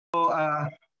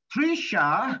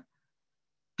Trisha,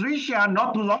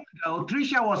 not too long ago,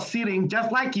 Trisha was sitting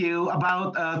just like you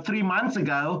about 3 months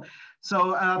ago.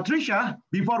 So, Trisha,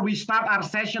 before we start our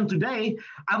session today,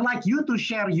 I'd like you to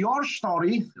share your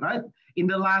story, right, in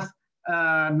the last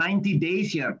 90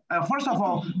 days here. First of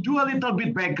all, do a little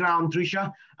bit background,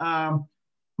 Trisha.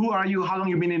 Who are you? How long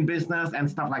you been in business and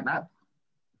stuff like that?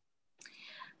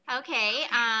 Okay.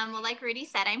 Well, like Rudy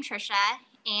said, I'm Trisha,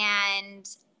 and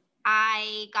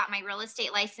I got my real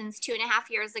estate license 2.5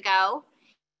 years ago,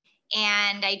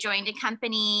 and I joined a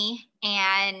company,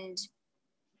 and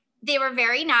they were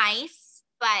very nice,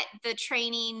 but the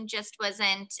training just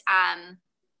wasn't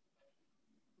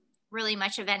really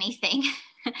much of anything.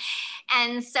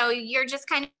 And so you're just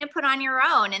kind of put on your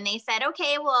own. And they said,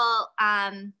 okay, well,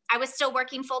 I was still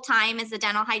working full time as a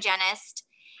dental hygienist.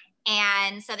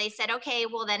 And so they said, okay,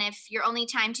 well, then if your only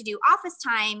time to do office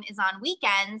time is on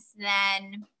weekends,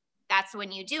 then that's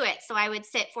when you do it. So I would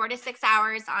sit 4 to 6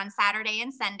 hours on Saturday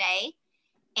and Sunday.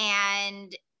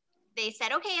 And they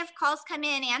said, okay, if calls come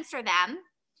in, answer them.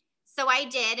 So I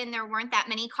did, and there weren't that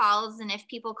many calls. And if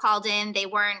people called in, they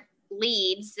weren't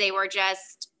leads. They were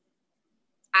just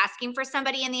asking for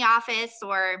somebody in the office,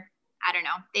 or I don't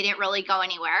know, they didn't really go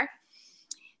anywhere.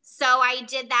 So I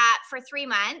did that for 3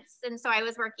 months. And so I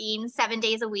was working 7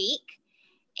 days a week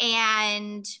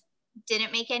and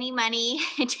didn't make any money.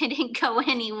 It didn't go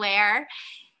anywhere.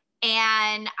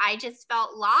 And I just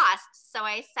felt lost. So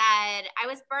I said, I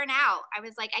was burnt out. I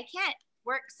was like, I can't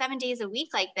work 7 days a week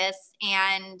like this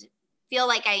and feel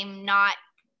like I'm not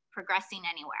progressing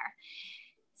anywhere.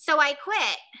 So I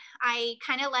quit. I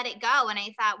kind of let it go. And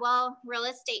I thought, well, real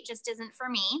estate just isn't for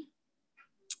me.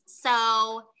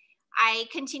 So I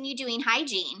continued doing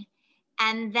hygiene.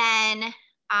 And then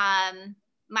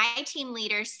my team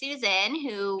leader, Susan,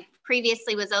 who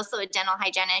previously was also a dental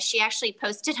hygienist, she actually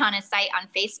posted on a site on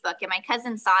Facebook, and my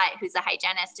cousin saw it, who's a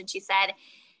hygienist, and she said,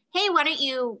 hey, why don't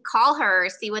you call her,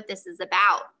 see what this is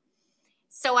about?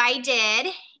 So I did.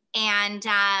 And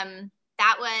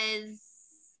that was,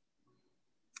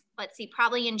 let's see,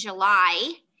 probably in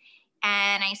July.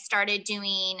 And I started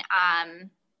doing,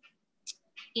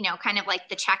 kind of like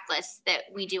the checklist that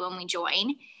we do when we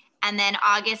join. And then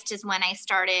August is when I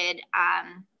started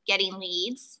getting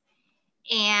leads.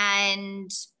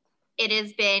 And it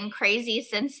has been crazy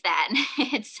since then.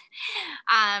 It's,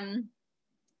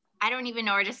 I don't even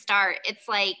know where to start. It's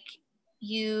like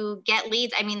you get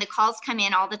leads. I mean, the calls come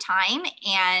in all the time.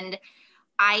 And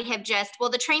I have just, well,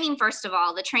 the training, first of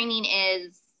all, the training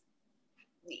is,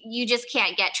 you just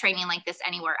can't get training like this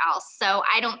anywhere else. So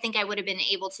I don't think I would have been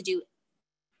able to do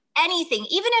anything.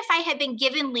 Even if I had been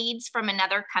given leads from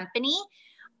another company,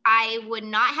 I would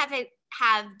not have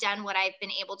done what I've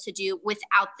been able to do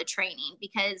without the training,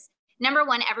 because number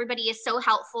one, everybody is so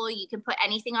helpful. You can put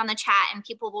anything on the chat and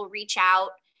people will reach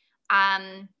out.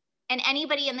 And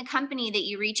anybody in the company that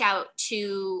you reach out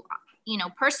to,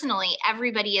 personally,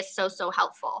 everybody is so, so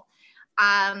helpful.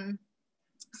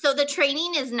 So the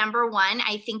training is number one.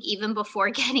 I think even before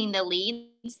getting the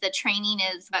leads, the training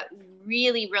is what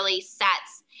really, really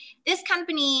sets this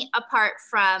company apart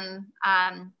from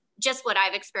just what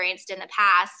I've experienced in the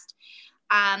past.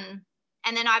 And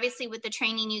then obviously with the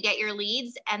training, you get your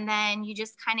leads, and then you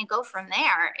just kind of go from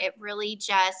there. It really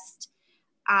just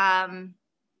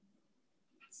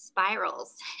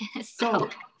spirals. So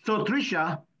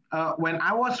Trisha, when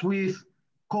I was with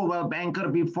Coldwell Banker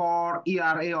before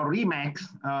ERA or Remax,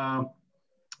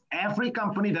 every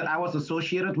company that I was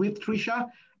associated with, Trisha,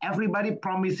 everybody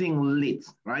promising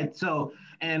leads, right? So,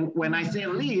 and when I say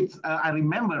leads, I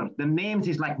remember the names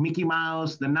is like Mickey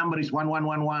Mouse, the number is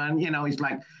 1111, it's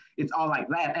like, it's all like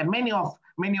that. And many of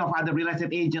other real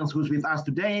estate agents who's with us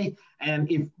today,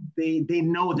 and if they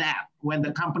know that when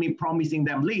the company promising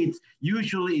them leads,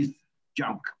 usually is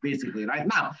junk, basically, right?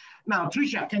 Now,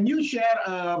 Trisha, can you share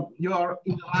in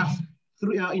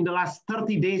the last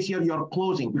 30 days here, your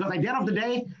closing? Because at the end of the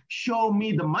day, show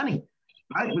me the money,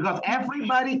 right? Because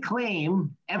everybody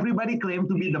claim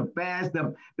to be the best, they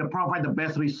provide the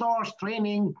best resource,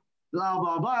 training, blah,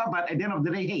 blah, blah. But at the end of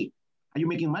the day, hey, are you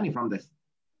making money from this?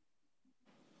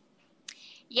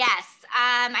 Yes,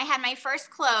 I had my first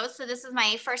close. So this is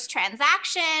my first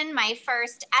transaction, my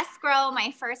first escrow,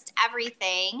 my first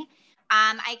everything.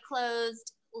 I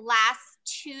closed last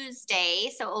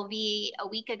Tuesday, so it will be a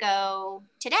week ago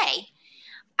today.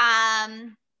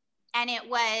 And it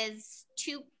was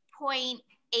 2.815.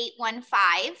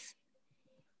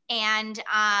 And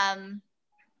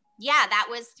yeah, that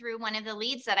was through one of the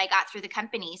leads that I got through the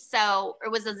company. So it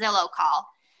was a Zillow call.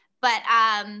 But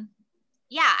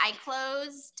yeah, I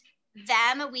closed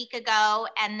them a week ago,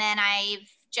 and then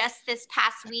I've just this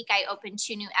past week, I opened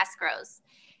 2 new escrows.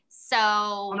 So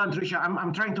hold on, Trisha,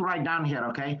 I'm trying to write down here,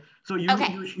 okay? So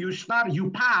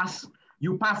you pass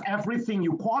everything,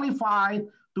 you qualify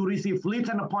to receive leads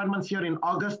and appointments here in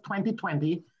August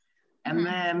 2020, and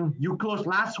then you closed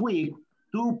last week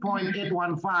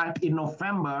 2.815 in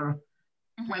November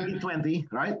 2020,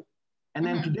 right? And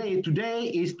then today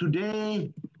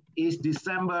is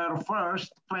December 1st,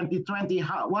 2020.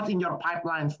 What's in your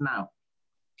pipelines now?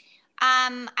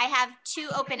 I have 2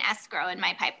 open escrow in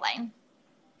my pipeline.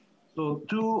 So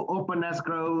 2 open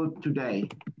escrow today.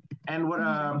 And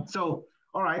what, so,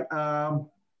 all right,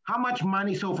 how much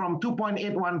money, so from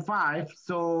 2.815,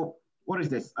 so what is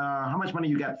this? How much money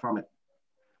you get from it?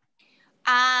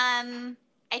 I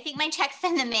think my check's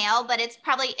in the mail, but it's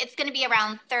going to be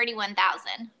around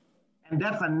 31,000. And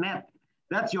that's a net.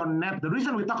 That's your net. The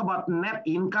reason we talk about net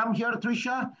income here,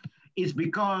 Trisha, is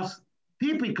because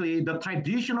typically the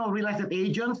traditional real estate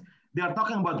agents, they are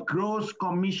talking about gross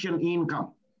commission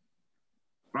income,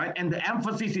 right? And the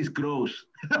emphasis is gross,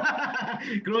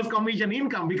 gross commission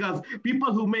income, because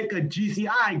people who make a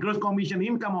GCI, gross commission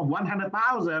income of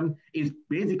 100,000 is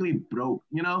basically broke,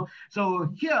 you know?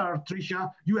 So here, Trisha,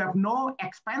 you have no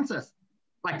expenses,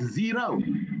 like zero,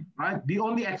 right? The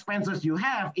only expenses you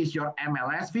have is your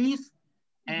MLS fees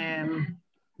and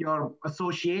your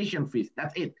association fees.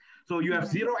 That's it. So you have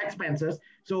zero expenses.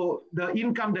 So the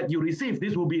income that you receive,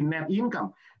 this will be net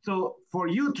income. So for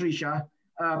you, Trisha,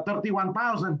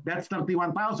 31,000, that's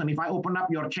 31,000. If I open up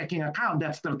your checking account,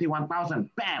 that's 31,000,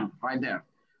 bam, right there.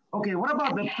 Okay, what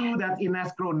about the 2 that's in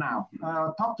escrow now?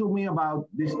 Talk to me about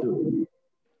these 2.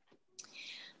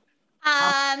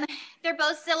 They're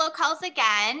both Zillow calls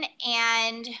again,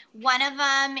 and one of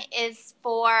them is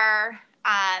for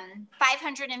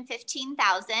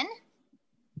 515,000,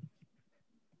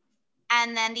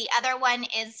 and then the other one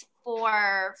is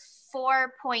for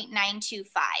 4.925.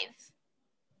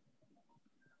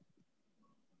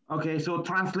 Okay, so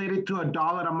translate it to a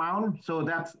dollar amount. So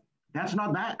that's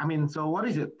not that. I mean, so what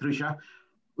is it, Trisha?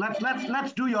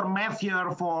 Let's do your math here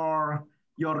for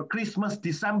your Christmas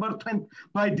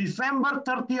by December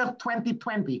 30th,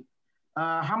 2020.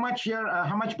 How much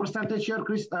percentage here,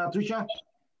 Trisha?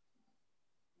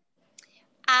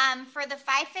 For the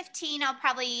 515, I'll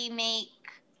probably make,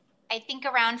 I think,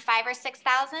 around 5,000 or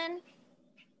 6,000.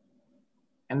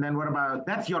 And then what about,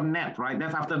 that's your net, right?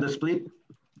 That's after the split?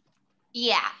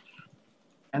 Yeah.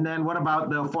 And then what about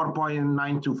the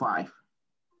 4.925?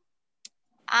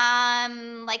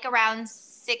 Like around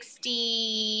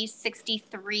 60,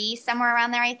 63, somewhere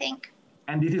around there, I think.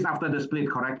 And this is after the split,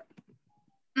 correct?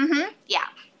 Yeah.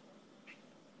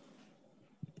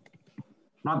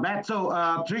 Not bad. So,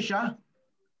 Trisha,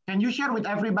 can you share with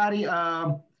everybody,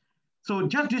 so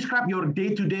just describe your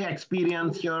day-to-day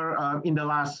experience here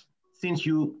since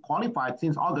you qualified,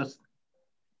 since August.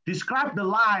 Describe the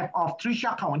life of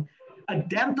Trisha Cohen, a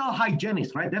dental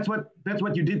hygienist, right? That's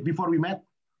what you did before we met?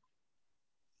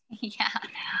 Yeah.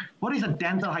 What is a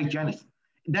dental hygienist?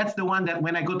 That's the one that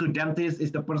when I go to dentist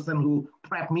is the person who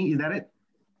prep me, is that it?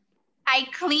 I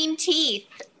clean teeth.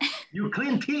 You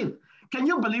clean teeth. Can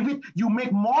you believe it? You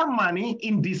make more money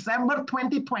in December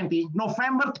 2020,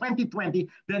 November 2020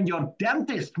 than your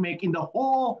dentist make in the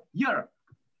whole year.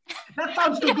 That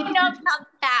sounds too good. I don't know about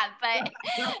that, but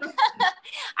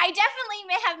I definitely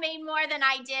may have made more than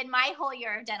I did my whole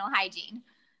year of dental hygiene.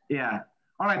 Yeah.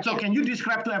 All right. So can you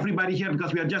describe to everybody here,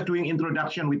 because we are just doing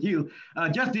introduction with you,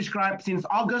 just describe since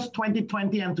August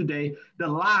 2020 and today,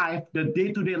 the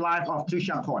day-to-day life of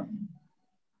Trisha Cohen.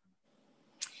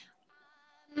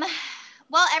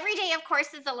 Well, every day, of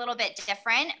course, is a little bit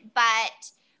different,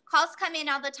 but calls come in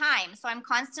all the time. So I'm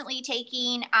constantly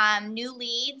taking new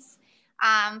leads,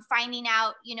 finding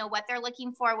out, what they're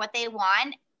looking for, what they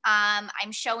want.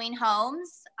 I'm showing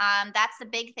homes. That's the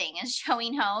big thing, is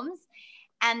showing homes.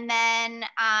 And then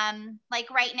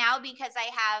like right now, because I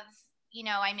have,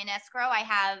 I'm in escrow, I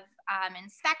have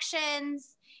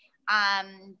inspections,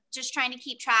 just trying to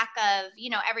keep track of,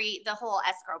 the whole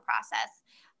escrow process.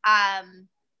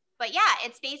 But yeah,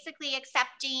 it's basically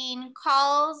accepting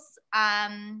calls,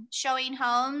 showing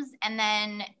homes, and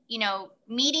then,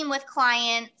 meeting with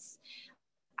clients,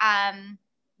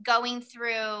 going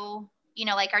through,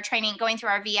 like our training, going through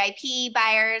our VIP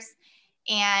buyers,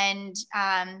 and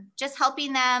just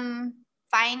helping them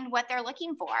find what they're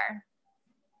looking for.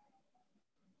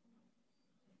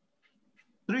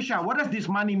 Trisha, what does this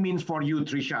money means for you,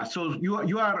 Trisha? So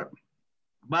you are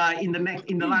in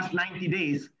the last 90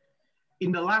 days.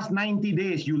 In the last 90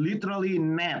 days, you literally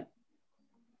net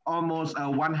almost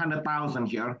 100,000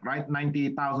 here, right?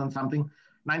 90,000 something,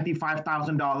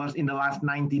 $95,000 in the last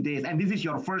 90 days. And this is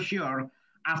your first year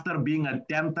after being a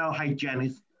dental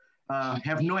hygienist,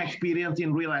 have no experience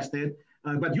in real estate,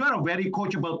 but you are a very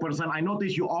coachable person. I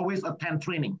notice you always attend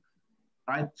training,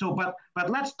 right? So, but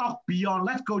let's talk beyond.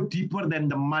 Let's go deeper than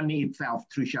the money itself,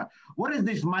 Trisha. What does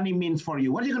this money means for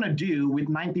you? What are you going to do with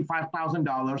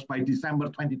 $95,000 by December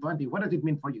 2020? What does it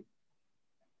mean for you?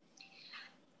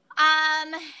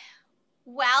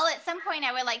 Well, at some point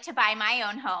I would like to buy my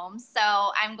own home. So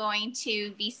I'm going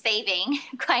to be saving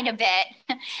quite a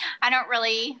bit. I don't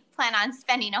really plan on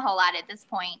spending a whole lot at this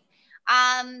point.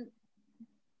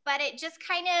 But it just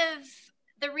kind of,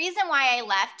 the reason why I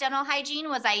left dental hygiene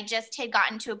was I just had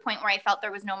gotten to a point where I felt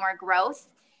there was no more growth.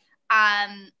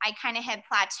 I kind of had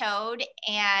plateaued,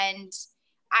 and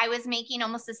I was making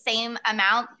almost the same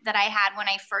amount that I had when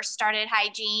I first started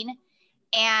hygiene.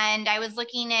 And I was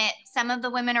looking at some of the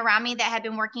women around me that had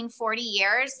been working 40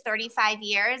 years, 35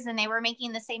 years, and they were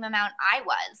making the same amount I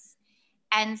was.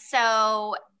 And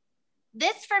so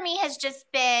this for me has just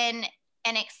been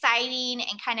an exciting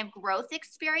and kind of growth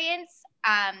experience.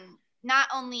 Not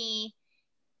only,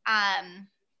 I'm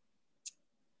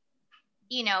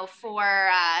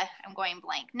going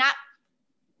blank, not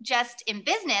just in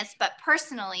business, but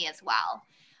personally as well.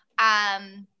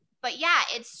 But yeah,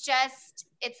 it's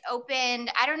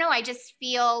opened. I don't know. I just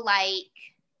feel like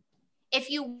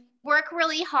if you work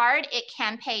really hard, it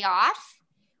can pay off.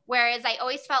 Whereas I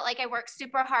always felt like I worked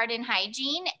super hard in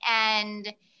hygiene,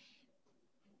 and,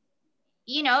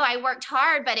 I worked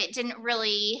hard, but it didn't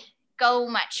really go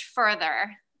much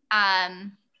further.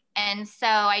 And so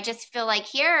I just feel like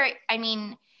here,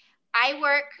 I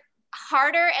work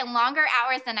harder and longer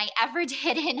hours than I ever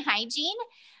did in hygiene,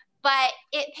 but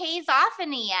it pays off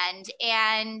in the end.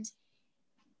 And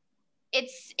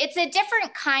it's a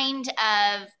different kind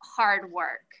of hard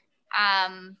work.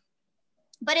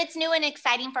 But it's new and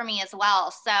exciting for me as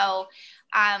well. So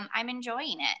I'm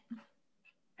enjoying it.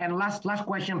 And last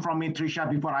question from me, Trisha,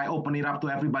 before I open it up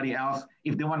to everybody else.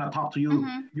 If they want to talk to you,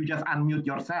 you just unmute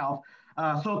yourself.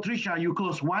 So Trisha, you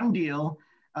closed one deal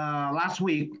last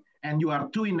week, and you are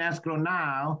 2 in escrow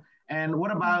now. And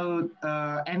what about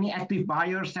any active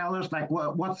buyers, sellers? Like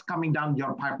what's coming down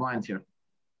your pipelines here?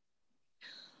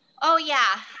 Oh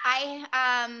yeah, I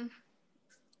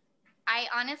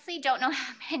honestly don't know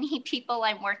how many people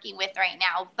I'm working with right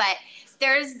now, but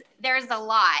there's a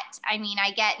lot.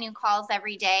 I get new calls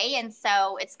every day, and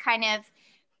so it's kind of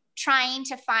trying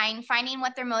to finding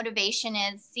what their motivation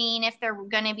is, seeing if they're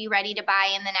going to be ready to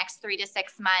buy in the next 3 to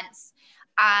 6 months.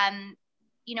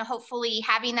 Hopefully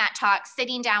having that talk,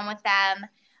 sitting down with them,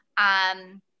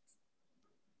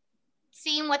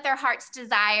 seeing what their heart's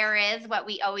desire is, what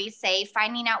we always say,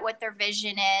 finding out what their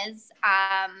vision is,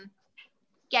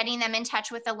 getting them in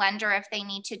touch with a lender if they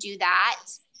need to do that,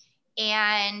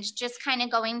 and just kind of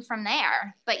going from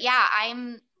there. But yeah,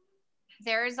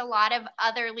 there's a lot of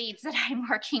other leads that I'm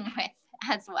working with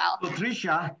as well. So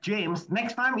Trisha, James,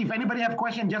 next time, if anybody have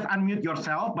questions, just unmute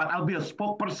yourself, but I'll be a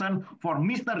spokesperson for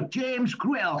Mr. James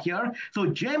Cruel here. So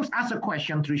James asked a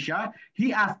question, Trisha.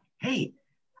 He asked, hey,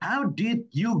 how did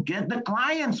you get the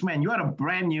clients, man? You are a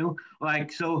brand new,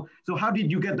 so how did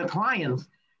you get the clients?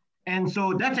 And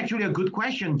so that's actually a good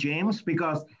question, James,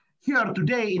 because here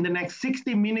today, in the next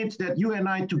 60 minutes that you and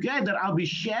I together, I'll be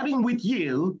sharing with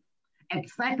you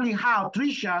exactly how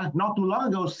Trisha, not too long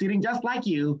ago, sitting just like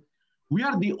you, we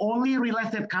are the only real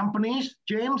estate companies,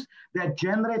 James, that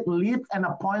generate leads and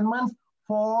appointments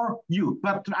for you.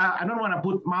 But I don't want to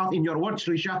put mouth in your words,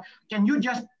 Trisha. Can you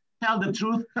just tell the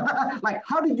truth? Like,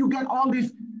 how did you get all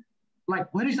these?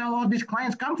 Like, where is all these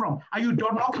clients come from? Are you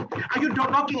door knocking? Are you door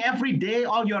knocking every day,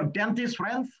 all your dentist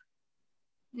friends?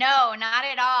 No, not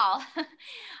at all.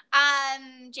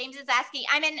 James is asking,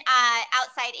 I'm an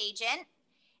outside agent,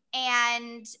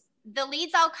 and the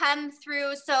leads all come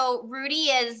through. So Rudy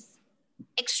is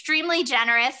extremely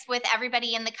generous with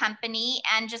everybody in the company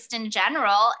and just in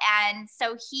general. And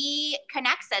so he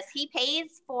connects us. He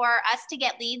pays for us to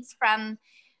get leads from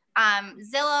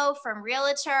Zillow, from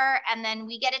Realtor, and then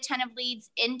we get a ton of leads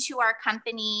into our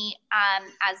company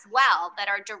as well that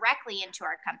are directly into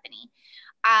our company.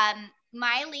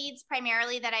 My leads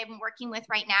primarily that I'm working with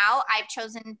right now, I've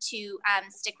chosen to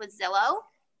stick with Zillow.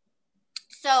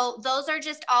 So those are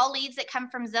just all leads that come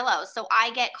from Zillow. So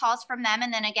I get calls from them.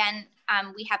 And then again,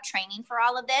 we have training for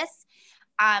all of this.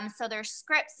 So there's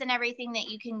scripts and everything that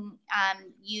you can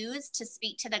use to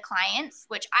speak to the clients,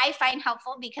 which I find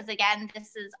helpful because, again,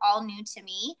 this is all new to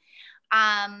me.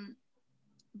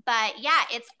 But yeah,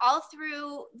 it's all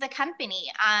through the company.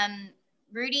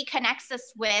 Rudy connects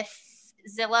us with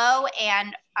Zillow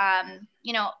and,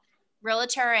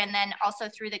 Realtor, and then also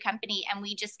through the company. And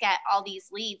we just get all these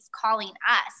leads calling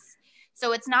us.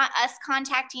 So it's not us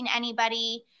contacting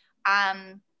anybody.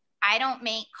 I don't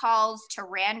make calls to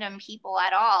random people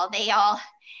at all.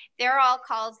 They're all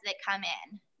calls that come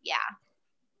in. Yeah.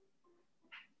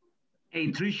 Hey,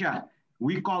 Trisha,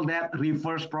 we call that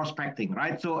reverse prospecting,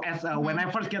 right? So when I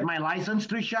first get my license,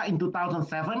 Trisha, in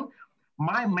 2007,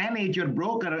 my manager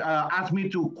broker asked me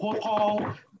to cold call,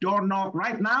 door knock.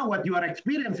 Right now, what you are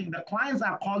experiencing, the clients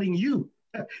are calling you.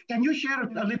 Can you share a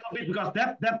little bit, because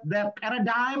that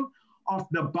paradigm of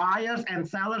the buyers and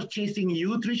sellers chasing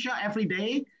you, Trisha, every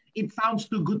day, it sounds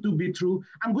too good to be true.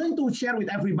 I'm going to share with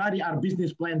everybody our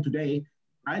business plan today,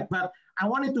 right? But I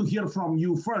wanted to hear from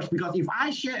you first, because if I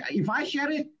share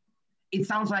it, it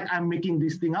sounds like I'm making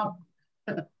this thing up.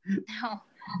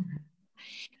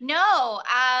 No.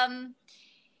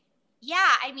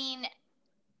 Yeah, I mean,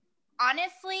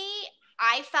 honestly,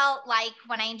 I felt like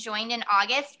when I joined in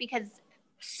August, because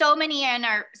so many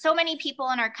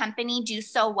people in our company do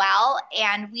so well,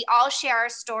 and we all share our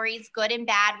stories, good and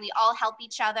bad. We all help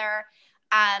each other.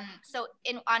 So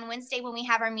on Wednesday, when we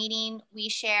have our meeting, we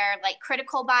share like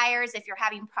critical buyers if you're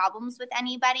having problems with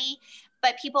anybody,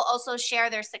 but people also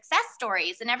share their success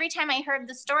stories. And every time I heard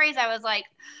the stories, I was like,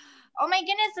 oh my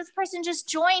goodness, this person just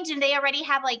joined and they already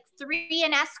have like 3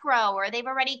 in escrow, or they've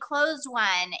already closed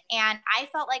one. And I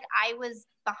felt like I was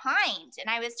behind. And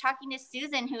I was talking to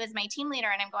Susan, who is my team leader,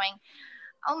 and I'm going,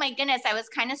 oh my goodness, I was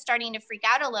kind of starting to freak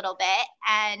out a little bit.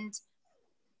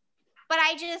 But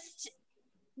I just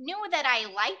knew that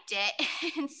I liked it.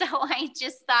 And so I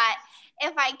just thought,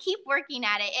 if I keep working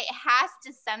at it, it has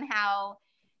to somehow,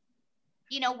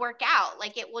 work out.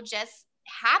 Like it will just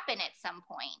happen at some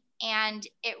point. And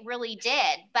it really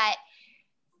did. But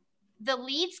the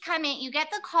leads come in, you get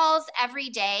the calls every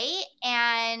day,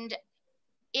 and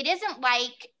it isn't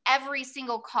like every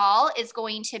single call is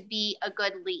going to be a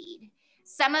good lead.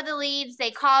 Some of the leads,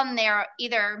 they call and they're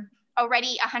either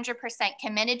already 100%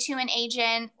 committed to an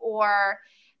agent, or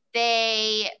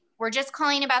they were just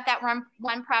calling about that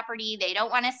one property. They don't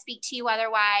want to speak to you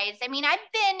otherwise. I mean, I've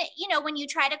been, when you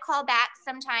try to call back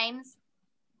sometimes,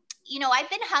 I've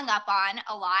been hung up on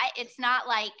a lot. It's not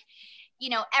like,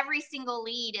 every single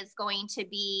lead is going to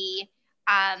be,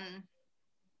 a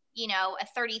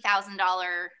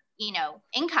 $30,000,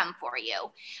 income for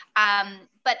you.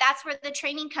 But that's where the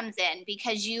training comes in,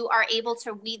 because you are able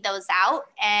to weed those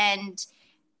out and,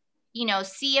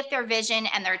 see if their vision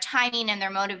and their timing and their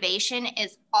motivation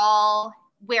is all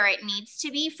where it needs to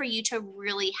be for you to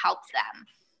really help them.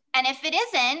 And if it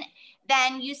isn't,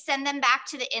 then you send them back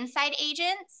to the inside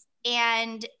agents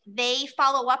and they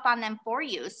follow up on them for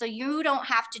you. So you don't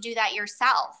have to do that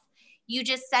yourself. You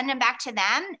just send them back to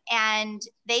them and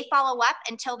they follow up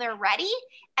until they're ready,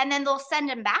 and then they'll send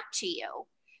them back to you.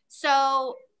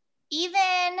 So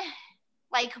even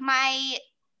like my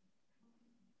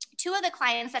 2 of the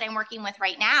clients that I'm working with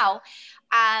right now,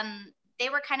 they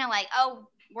were kind of like, oh,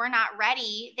 we're not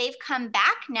ready. They've come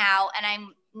back now, and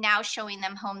I'm now showing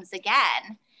them homes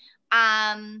again.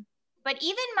 But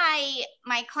even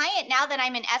my client, now that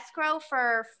I'm in escrow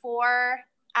for 4-9,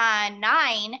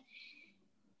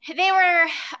 they were,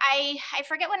 I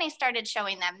forget when I started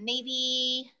showing them,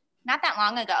 maybe not that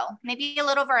long ago, maybe a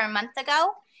little over a month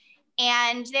ago.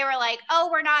 And they were like, oh,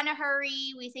 we're not in a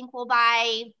hurry. We think we'll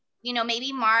buy,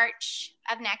 maybe March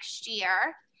of next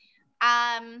year.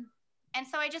 And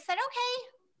so I just said, okay,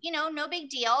 no big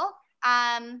deal.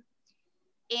 And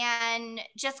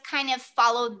just kind of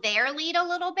followed their lead a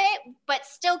little bit, but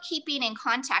still keeping in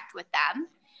contact with them.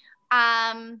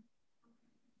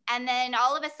 And then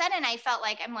all of a sudden I felt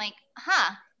like, I'm like,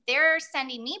 they're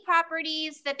sending me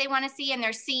properties that they want to see, and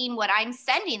they're seeing what I'm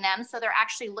sending them. So they're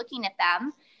actually looking at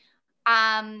them.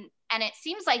 And it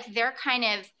seems like they're kind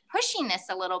of pushing this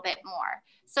a little bit more.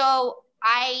 So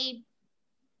I,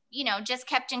 just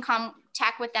kept in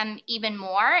contact with them even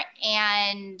more.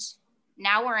 And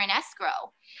now we're in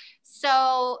escrow.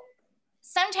 So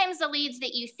sometimes the leads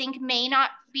that you think may not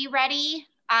be ready,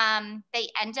 they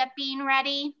end up being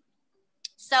ready.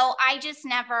 So I just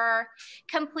never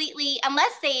completely,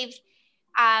 unless they've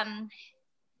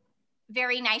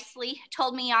very nicely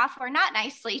told me off or not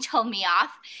nicely told me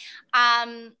off,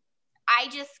 I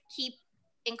just keep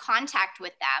in contact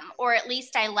with them, or at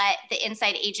least I let the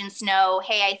inside agents know,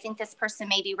 hey, I think this person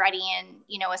may be ready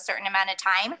in, a certain amount of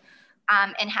time,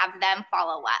 and have them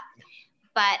follow up.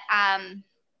 But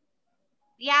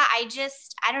yeah, I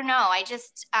don't know. I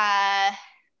just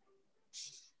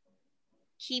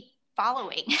keep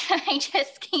following. I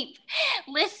just keep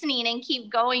listening and keep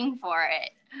going for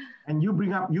it. And you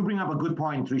bring up a good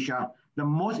point, Trisha.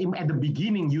 At the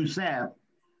beginning you said,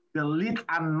 The leads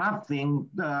are nothing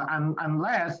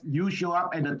unless you show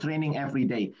up at the training every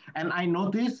day. And I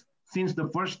noticed since the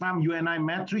first time you and I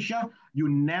met, Trisha, you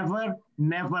never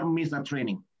miss a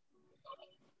training.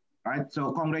 All right,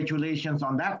 so congratulations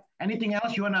on that. Anything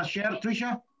else you want to share,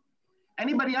 Trisha?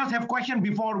 Anybody else have questions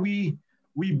before we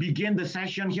begin the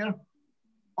session here?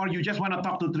 Or you just want to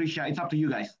talk to Trisha? It's up to you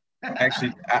guys.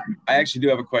 Actually, I actually do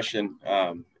have a question,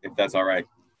 if that's all right.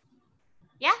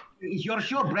 Yeah. It's your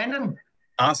show, Brandon.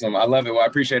 Awesome. I love it. Well, I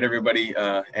appreciate everybody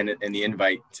and the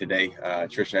invite today.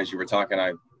 Trisha, as you were talking,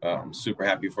 I'm super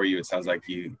happy for you. It sounds like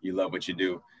you love what you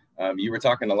do. You were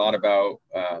talking a lot about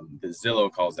the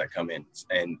Zillow calls that come in,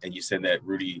 and you said that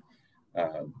Rudy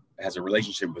has a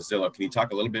relationship with Zillow. Can you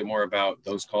talk a little bit more about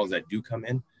those calls that do come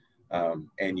in?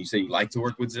 And you say you like to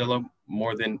work with Zillow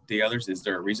more than the others. Is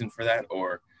there a reason for that?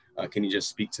 Or can you just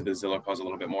speak to the Zillow calls a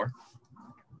little bit more?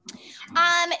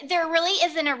 There really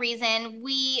isn't a reason.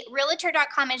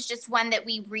 Realtor.com is just one that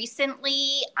we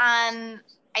recently, I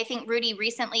think Rudy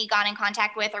recently got in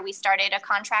contact with, or we started a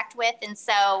contract with. And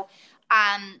so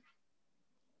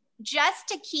just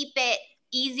to keep it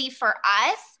easy for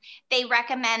us, they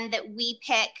recommend that we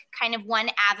pick kind of one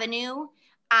avenue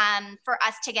for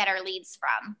us to get our leads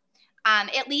from.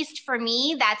 At least for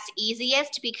me, that's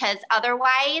easiest, because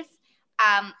otherwise,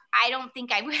 I don't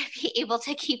think I would be able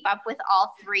to keep up with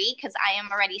all three, because I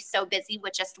am already so busy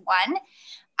with just one.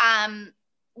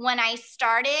 When I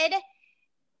started,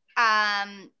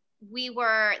 they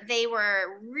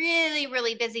were really,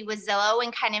 really busy with Zillow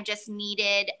and kind of just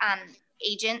needed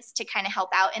agents to kind of help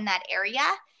out in that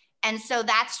area. And so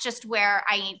that's just where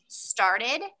I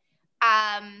started.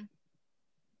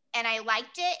 And I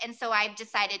liked it. And so I've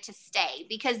decided to stay,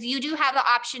 because you do have the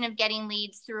option of getting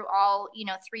leads through all,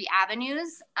 three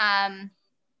avenues.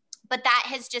 But that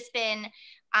has just been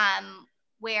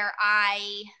where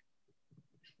I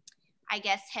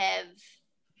guess I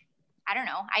don't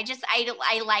know.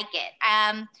 I like it.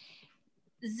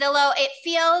 Zillow, it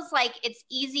feels like it's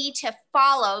easy to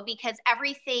follow because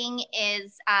everything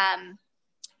is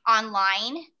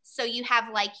online. So you have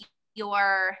like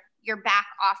your back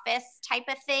office type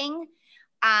of thing.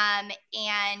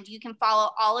 And you can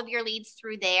follow all of your leads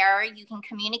through there. You can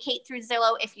communicate through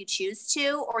Zillow if you choose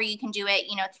to, or you can do it,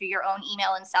 through your own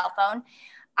email and cell phone.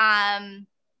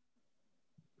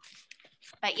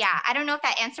 But yeah, I don't know if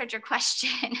that answered your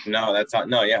question. No,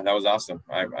 yeah, that was awesome.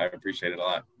 I appreciate it a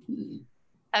lot.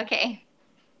 Okay.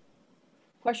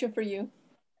 Question for you.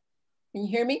 Can you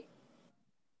hear me?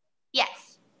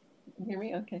 Yes. You hear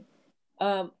me? Okay.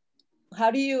 How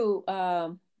do you,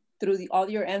 through all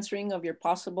your answering of your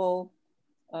possible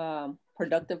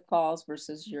productive calls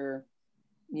versus your,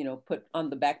 put on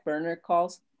the back burner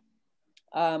calls,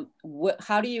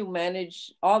 how do you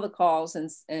manage all the calls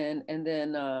and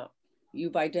then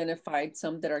you've identified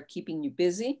some that are keeping you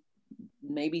busy,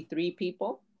 maybe 3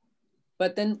 people,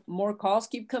 but then more calls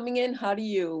keep coming in. How do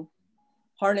you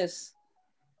harness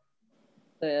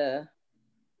the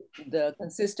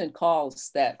consistent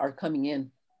calls that are coming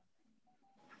in?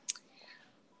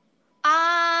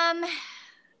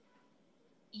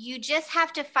 You just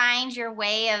have to find your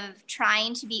way of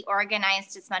trying to be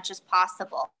organized as much as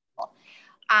possible.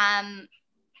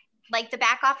 Like the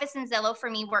back office in Zillow for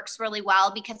me works really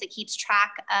well because it keeps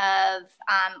track of,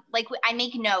 I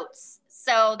make notes.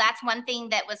 So that's one thing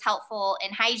that was helpful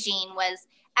in hygiene was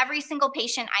every single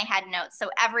patient I had notes. So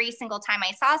every single time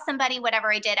I saw somebody,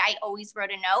 whatever I did, I always wrote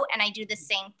a note, and I do the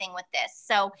same thing with this.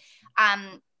 So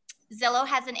Zillow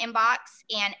has an inbox,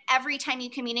 and every time you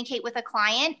communicate with a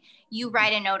client, you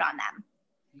write a note on them.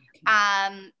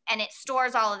 And it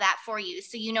stores all of that for you.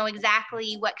 So you know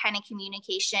exactly what kind of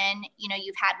communication,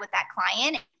 you've had with that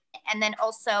client. And then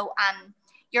also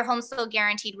your home still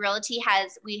guaranteed realty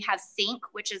we have Sync,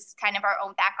 which is kind of our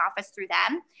own back office through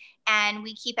them. And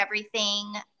we keep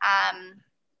everything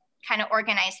kind of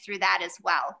organized through that as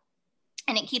well.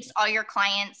 And it keeps all your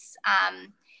clients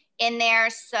in there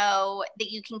so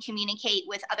that you can communicate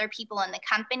with other people in the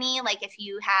company. Like if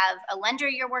you have a lender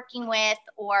you're working with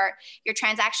or your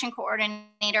transaction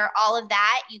coordinator, all of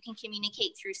that you can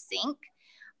communicate through Sync.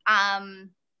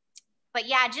 But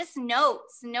yeah, just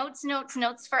notes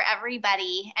for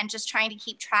everybody, and just trying to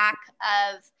keep track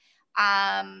of,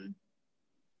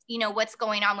 what's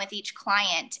going on with each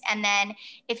client. And then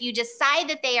if you decide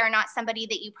that they are not somebody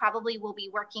that you probably will be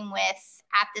working with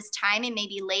at this time and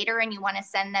maybe later, and you want to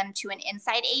send them to an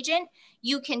inside agent,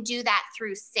 you can do that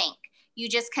through Sync. You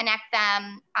just connect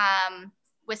them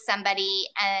with somebody,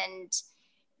 and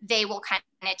they will kind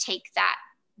of take that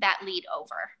lead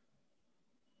over.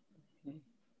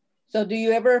 So do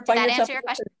you ever find Did that yourself— answer your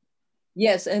question?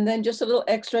 Yes, and then just a little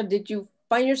extra, did you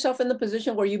find yourself in the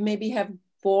position where you maybe have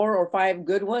 4 or 5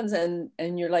 good ones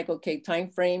and you're like, okay, time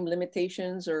frame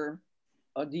limitations, or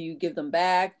do you give them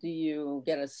back? Do you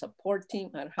get a support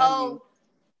team? How do you?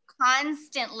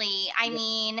 Constantly. I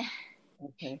mean,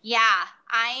 okay. Yeah,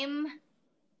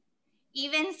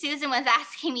 even Susan was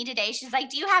asking me today, she's like,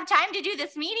 do you have time to do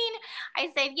this meeting? I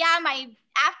said, yeah, my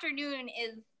afternoon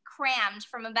is crammed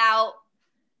from about,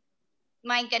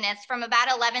 my goodness, from about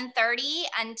 11:30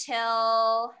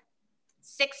 until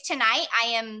 6 tonight, I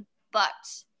am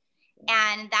booked.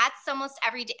 And that's almost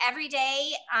every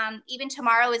day. Even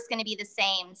tomorrow is going to be the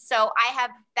same. So I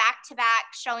have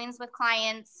back-to-back showings with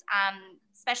clients,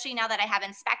 especially now that I have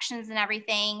inspections and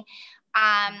everything.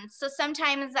 So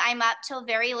sometimes I'm up till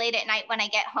very late at night when I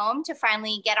get home to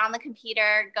finally get on the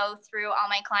computer, go through all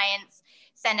my clients,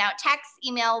 send out text,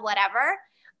 email, whatever.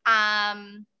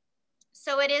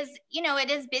 So it is, it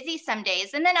is busy some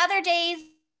days. And then other days,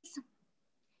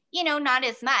 not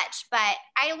as much. But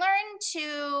I learned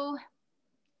to,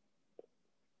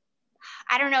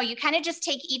 I don't know, you kind of just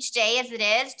take each day as it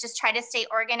is, just try to stay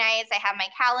organized. I have my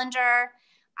calendar,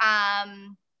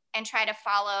 and try to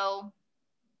follow,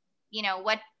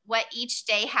 what each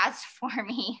day has for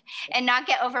me, and not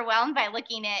get overwhelmed by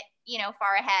looking at,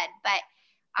 far ahead. But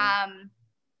I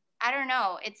don't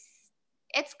know, it's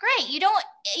great. You don't,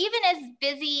 even as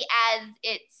busy as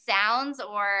it sounds,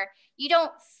 or you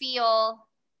don't feel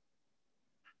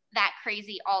that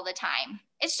crazy all the time.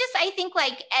 It's just, I think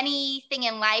like anything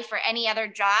in life or any other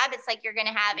job, it's like you're going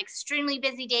to have extremely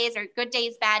busy days or good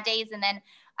days, bad days. And then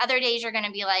other days you're going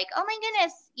to be like, oh my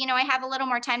goodness, I have a little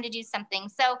more time to do something.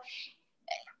 So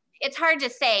it's hard to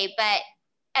say, but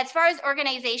as far as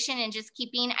organization and just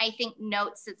keeping, I think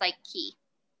notes is like key.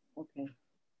 Okay.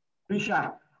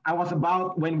 Trisha, I was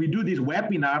about, when we do this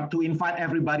webinar, to invite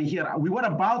everybody here. We were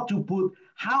about to put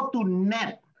how to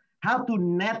net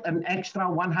an extra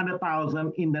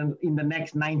 100,000 in the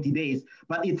next 90 days.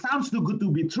 But it sounds too good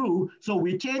to be true. So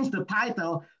we changed the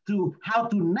title to how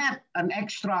to net an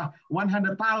extra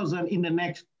 100,000 in the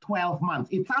next 12 months.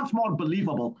 It sounds more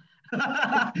believable.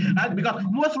 Because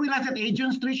most real estate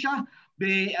agents, Trisha,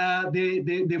 they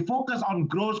focus on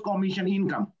gross commission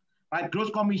income, right?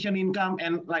 Gross commission income,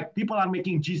 and like people are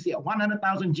making GCI,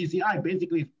 100,000 GCI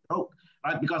basically broke,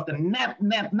 right? Because the net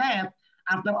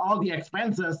after all the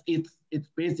expenses, it's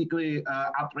basically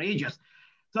outrageous.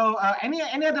 So any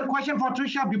other question for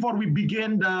Trisha before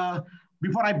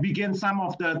I begin some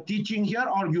of the teaching here,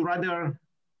 or you rather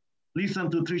listen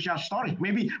to Trisha's story?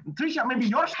 Maybe Trisha, maybe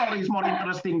your story is more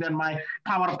interesting than my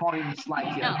PowerPoint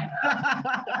slide here.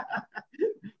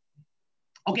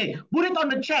 Okay, put it on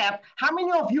the chat. How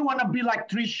many of you want to be like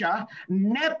Trisha,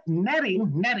 netting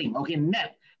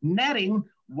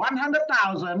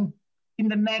 100,000 in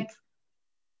the next,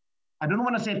 I don't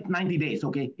want to say 90 days,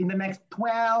 okay? In the next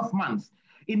 12 months.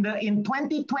 In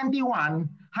 2021,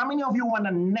 how many of you want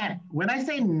to net? When I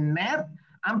say net,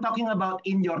 I'm talking about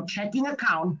in your checking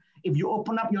account. If you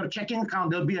open up your checking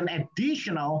account, there'll be an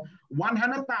additional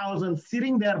 100,000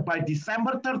 sitting there by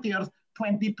December 30th,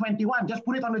 2021. Just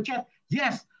put it on the chat.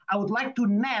 Yes, I would like to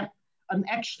net an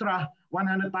extra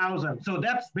 100,000. So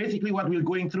that's basically what we're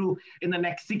going through in the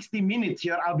next 60 minutes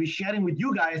here. I'll be sharing with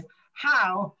you guys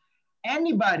how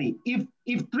anybody, if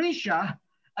Trisha,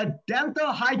 a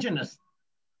dental hygienist,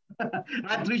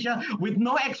 right, Trisha, with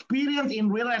no experience in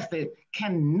real estate,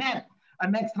 can net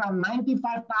an extra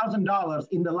 $95,000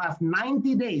 in the last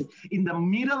 90 days in the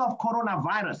middle of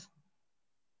coronavirus,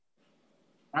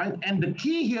 right? And the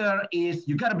key here is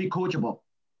you gotta be coachable,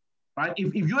 right?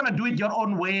 If you wanna do it your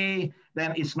own way,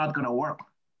 then it's not gonna work.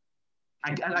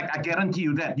 I guarantee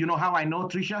you that. You know how I know,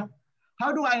 Trisha?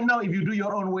 How do I know if you do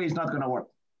your own way, it's not gonna work?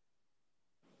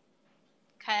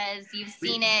 Because you've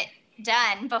seen it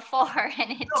done before,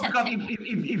 and it doesn't. Because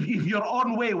if your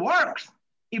own way works,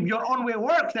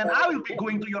 then I will be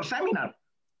going to your seminar.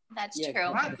 That's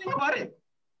true. Right? Think about it.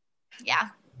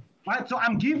 Yeah. Right. So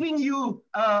I'm giving you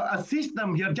a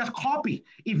system here. Just copy.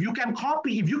 If you can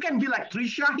be like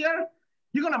Trisha here,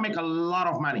 you're gonna make a lot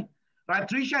of money. Right?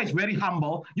 Trisha is very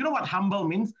humble. You know what humble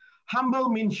means? Humble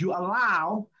means you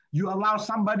allow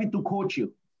somebody to coach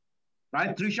you.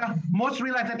 Right, Trisha? Most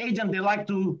real estate agents, they like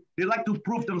to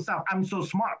prove themselves. I'm so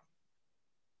smart.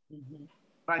 Mm-hmm.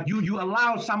 Right? You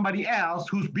allow somebody else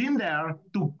who's been there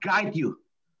to guide you.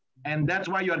 And that's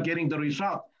why you're getting the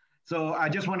result. So I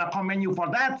just want to commend you for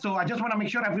that. So I just want to make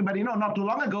sure everybody know, not too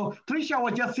long ago, Trisha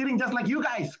was just sitting just like you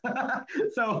guys.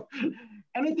 So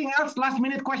anything else? Last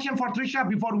minute question for Trisha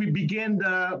before we begin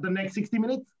the next 60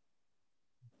 minutes?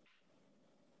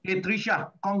 Hey,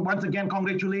 Trisha, once again,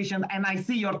 congratulations. And I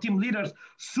see your team leaders,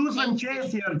 Susan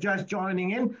Chase here, just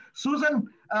joining in. Susan,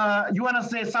 you want to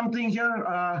say something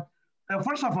here?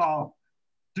 First of all,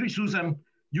 Susan,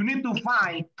 you need to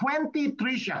find 20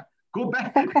 Trisha. Go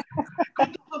back, go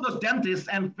to all those dentists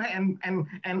and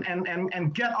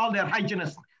get all their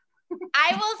hygienists.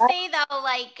 I will say though,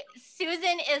 like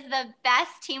Susan is the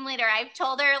best team leader. I've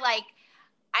told her like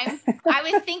I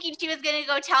was thinking she was gonna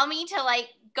go tell me to like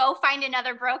go find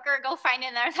another broker, go find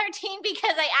another team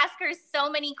because I ask her so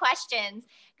many questions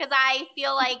because I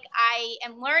feel like I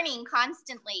am learning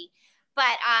constantly.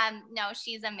 But no,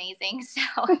 she's amazing. So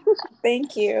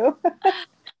thank you.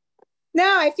 No,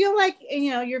 I feel like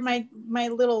you're my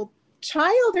little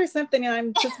child or something, and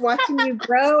I'm just watching you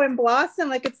grow and blossom.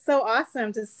 Like it's so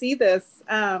awesome to see this.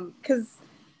 Because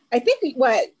I think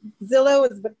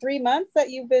Zillow is 3 months that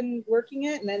you've been working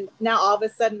it, and then now all of a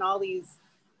sudden all these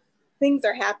things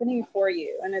are happening for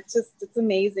you, and it's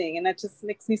amazing, and it just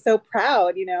makes me so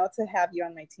proud, to have you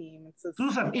on my team.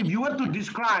 Susan, if you were to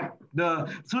describe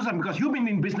Susan, because you've been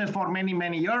in business for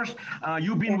many years,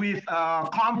 you've been with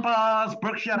Compass,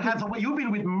 Berkshire Hathaway, you've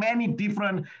been with many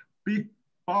different big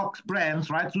box brands,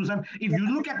 right, Susan? If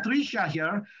you look at Trisha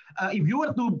here, if you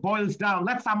were to boil down,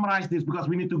 let's summarize this because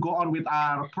we need to go on with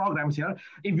our programs here.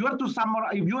 If you were to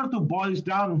summarize, if you were to boil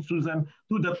down, Susan,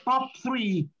 to the top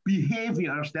 3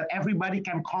 behaviors that everybody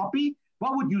can copy,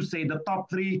 what would you say the top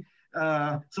 3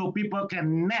 so people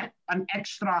can net an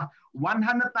extra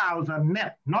 100,000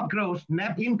 net, not gross,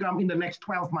 net income in the next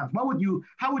 12 months? How would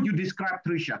you describe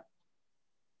Trisha?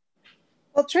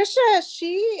 Well, Trisha,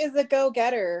 she is a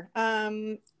go-getter,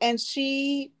 and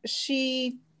she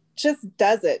just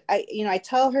does it. I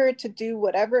tell her to do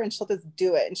whatever, and she'll just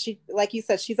do it. And she, like you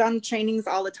said, she's on trainings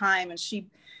all the time, and she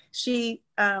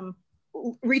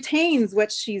retains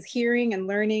what she's hearing and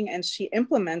learning, and she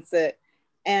implements it.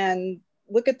 And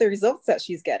look at the results that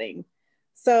she's getting.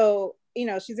 So,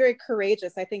 she's very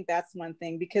courageous. I think that's one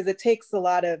thing, because it takes a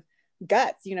lot of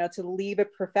guts, to leave a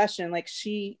profession. Like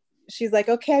she's like,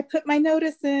 okay, I put my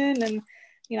notice in, and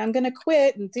I'm gonna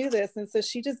quit and do this. And so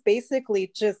she just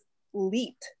basically just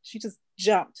leaped. She just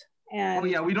jumped. And oh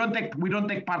yeah, we don't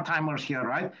take part-timers here,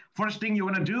 right? First thing you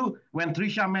want to do when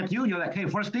Trisha met you, you're like, hey,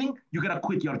 first thing, you gotta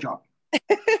quit your job.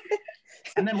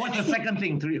 And then what's the second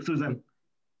thing, Susan?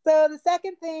 So the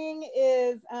second thing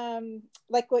is,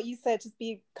 like what you said, just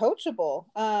be coachable,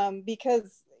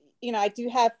 because I do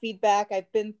have feedback.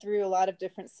 I've been through a lot of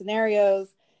different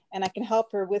scenarios, and I can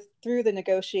help her through the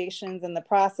negotiations and the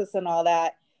process and all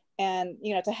that. And,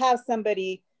 to have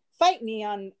somebody fight me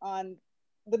on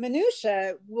the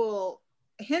minutia will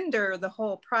hinder the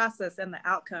whole process and the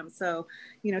outcome. So,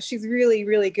 she's really,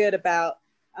 really good about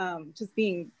just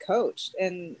being coached,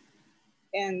 and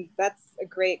that's a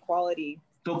great quality.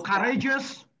 So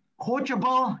courageous,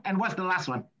 coachable, and what's the last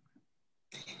one?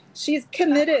 She's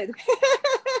committed.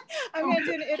 I'm going to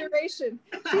do an iteration.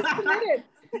 She's committed.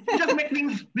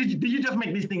 Did you just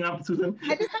make this thing up, Susan?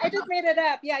 I just made it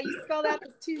up. Yeah, you spelled out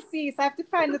the 2 C's. I have to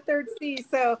find the 3rd C.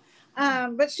 So,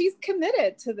 but she's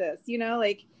committed to this.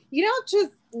 Like you don't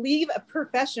just leave a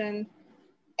profession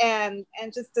and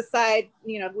just decide,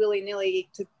 willy-nilly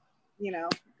to,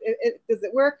 does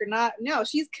it work or not? No,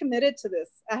 she's committed to this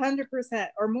 100%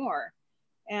 or more.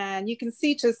 And you can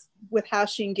see just with how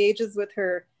she engages with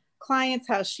her clients,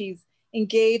 how she's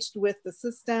engaged with the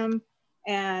system.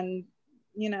 And,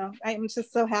 I'm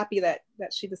just so happy that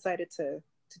she decided to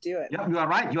do it. Yeah, you are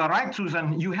right. You are right,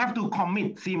 Susan. You have to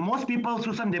commit. See, most people,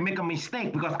 Susan, they make a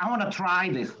mistake because I want to try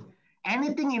this.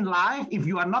 Anything in life, if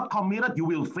you are not committed, you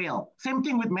will fail. Same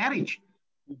thing with marriage.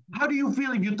 How do you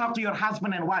feel if you talk to your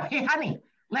husband and wife? Hey, honey,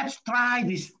 let's try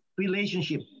this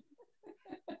relationship.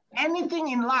 Anything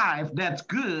in life that's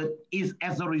good is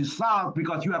as a result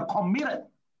because you are committed.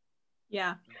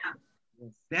 Yeah.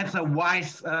 That's a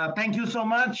wise, thank you so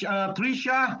much,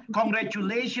 Trisha.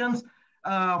 Congratulations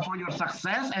for your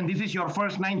success. And this is your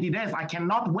first 90 days. I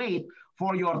cannot wait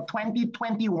for your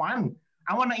 2021.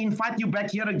 I want to invite you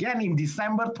back here again in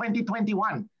December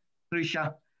 2021,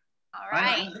 Trisha. All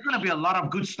right. There's going to be a lot of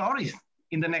good stories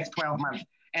in the next 12 months.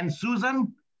 And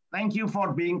Susan, thank you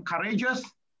for being courageous,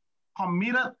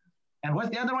 committed, and what's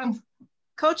the other one?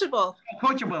 Coachable.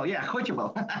 Coachable, yeah,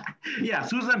 coachable. Yeah,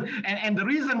 Susan, and the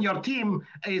reason your team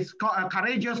is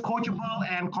courageous, coachable,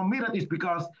 and committed is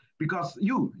because Trisha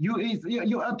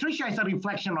is a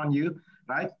reflection on you,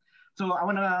 right? So I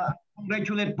want to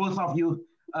congratulate both of you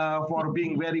for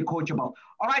being very coachable.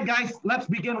 All right, guys, let's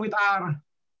begin with our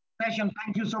session.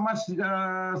 Thank you so much,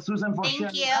 Susan, for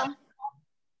sharing. Thank you.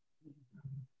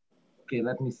 Okay,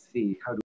 let me see. How do